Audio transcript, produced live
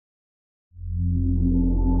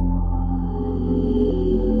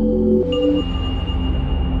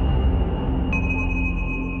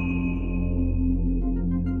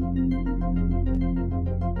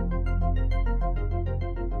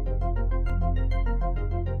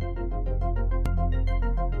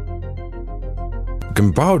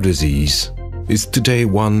Gumbaro disease is today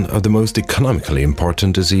one of the most economically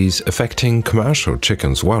important diseases affecting commercial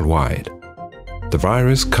chickens worldwide. The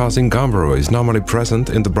virus causing Gumbaro is normally present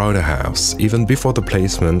in the broiler house even before the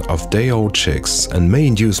placement of day-old chicks and may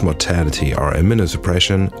induce mortality or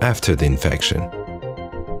immunosuppression after the infection.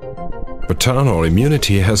 Maternal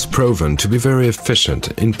immunity has proven to be very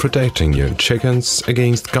efficient in protecting young chickens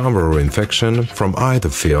against Gumbaro infection from either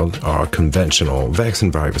field or conventional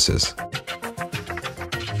vaccine viruses.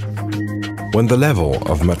 When the level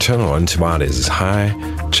of maternal antibodies is high,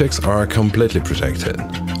 chicks are completely protected.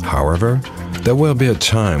 However, there will be a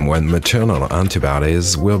time when maternal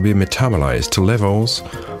antibodies will be metabolized to levels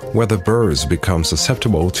where the birds become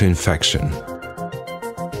susceptible to infection.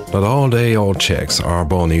 Not all day-old chicks are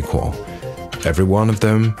born equal. Every one of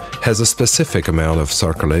them has a specific amount of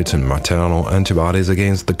circulating maternal antibodies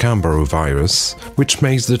against the Gumbaro virus, which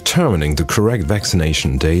makes determining the correct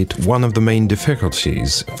vaccination date one of the main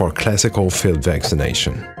difficulties for classical field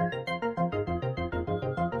vaccination.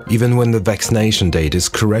 Even when the vaccination date is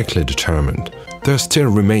correctly determined, there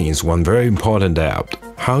still remains one very important doubt: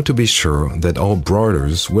 how to be sure that all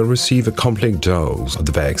broilers will receive a complete dose of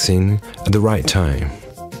the vaccine at the right time.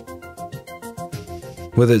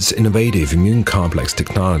 With its innovative immune complex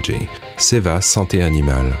technology, Ceva Santé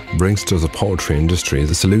Animale brings to the poultry industry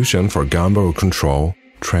the solution for Gumbaro control,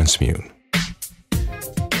 Transmune.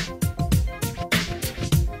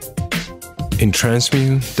 In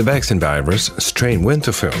Transmune, the vaccine virus, strain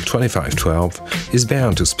Winterfeld 2512, is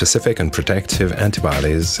bound to specific and protective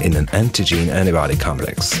antibodies in an antigen-antibody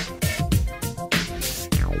complex.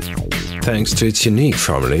 Thanks to its unique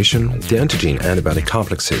formulation, the antigen-antibody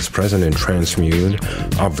complexes present in Transmune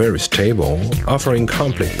are very stable, offering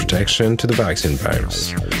complete protection to the vaccine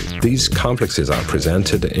virus. These complexes are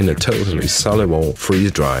presented in a totally soluble,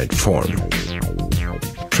 freeze-dried form.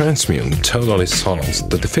 Transmune totally solves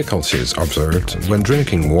the difficulties observed when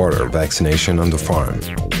drinking water vaccination on the farm.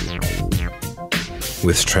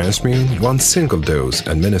 With Transmune, one single dose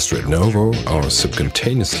administered novo or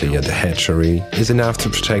subcutaneously at the hatchery is enough to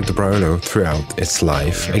protect the broiler throughout its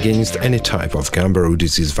life against any type of Gumbaro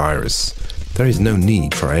disease virus. There is no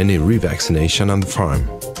need for any revaccination on the farm.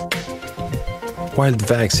 While the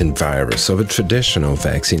vaccine virus of a traditional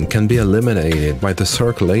vaccine can be eliminated by the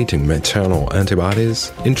circulating maternal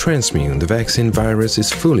antibodies, in Transmune the vaccine virus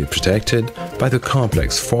is fully protected by the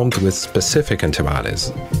complex formed with specific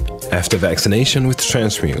antibodies. After vaccination with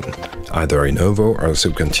Transmune, either in ovo or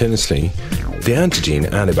subcutaneously, the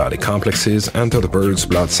antigen-antibody complexes enter the bird's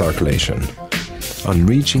blood circulation. On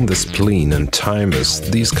reaching the spleen and thymus,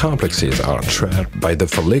 these complexes are trapped by the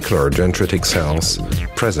follicular dendritic cells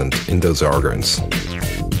present in those organs.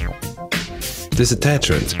 This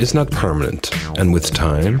attachment is not permanent, and with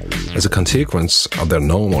time, as a consequence of their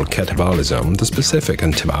normal catabolism, the specific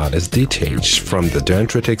antibodies detach from the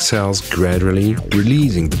dendritic cells, gradually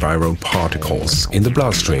releasing the viral particles in the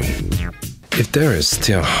bloodstream. If there is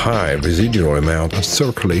still a high residual amount of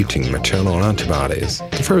circulating maternal antibodies,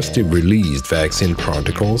 the firstly released vaccine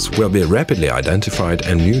particles will be rapidly identified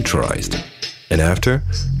and neutralized, and after,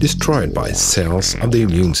 destroyed by cells of the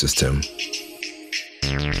immune system.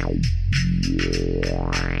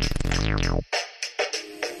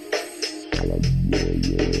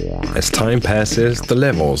 As time passes, the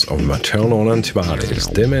levels of maternal antibodies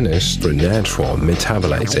diminish through natural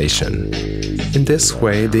metabolization. In this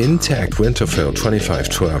way, the intact Winterfeld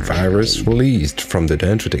 2512 virus released from the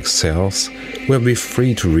dendritic cells will be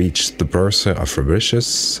free to reach the bursa of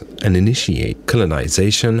Fabricius and initiate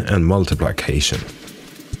colonization and multiplication.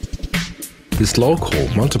 This local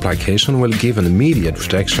multiplication will give an immediate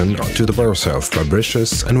protection to the bursa of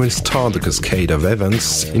Fabricius and will start the cascade of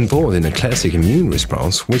events involved in a classic immune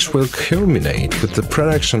response, which will culminate with the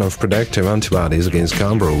production of protective antibodies against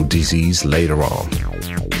Gumbaro disease later on.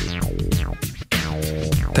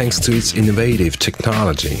 Thanks to its innovative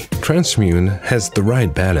technology, Transmune has the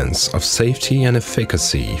right balance of safety and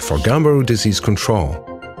efficacy for Gumbaro disease control.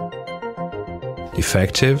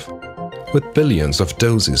 Effective? With billions of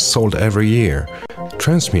doses sold every year,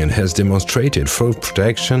 Transmune has demonstrated full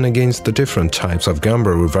protection against the different types of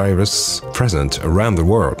Gumbaro virus present around the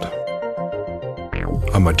world.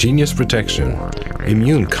 Homogeneous protection.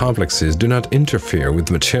 Immune complexes do not interfere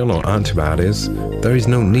with maternal antibodies. There is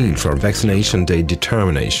no need for vaccination date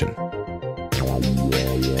determination.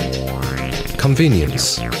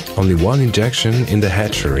 Convenience. Only one injection in the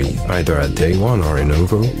hatchery, either at day 1 or in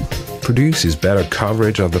ovo, produces better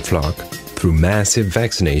coverage of the flock through massive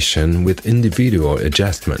vaccination with individual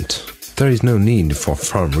adjustment. There is no need for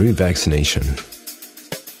farm revaccination.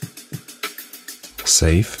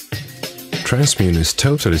 Safe, Transmune is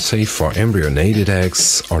totally safe for embryonated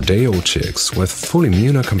eggs or day-old chicks with full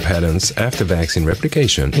immunocompetence after vaccine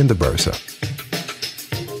replication in the bursa.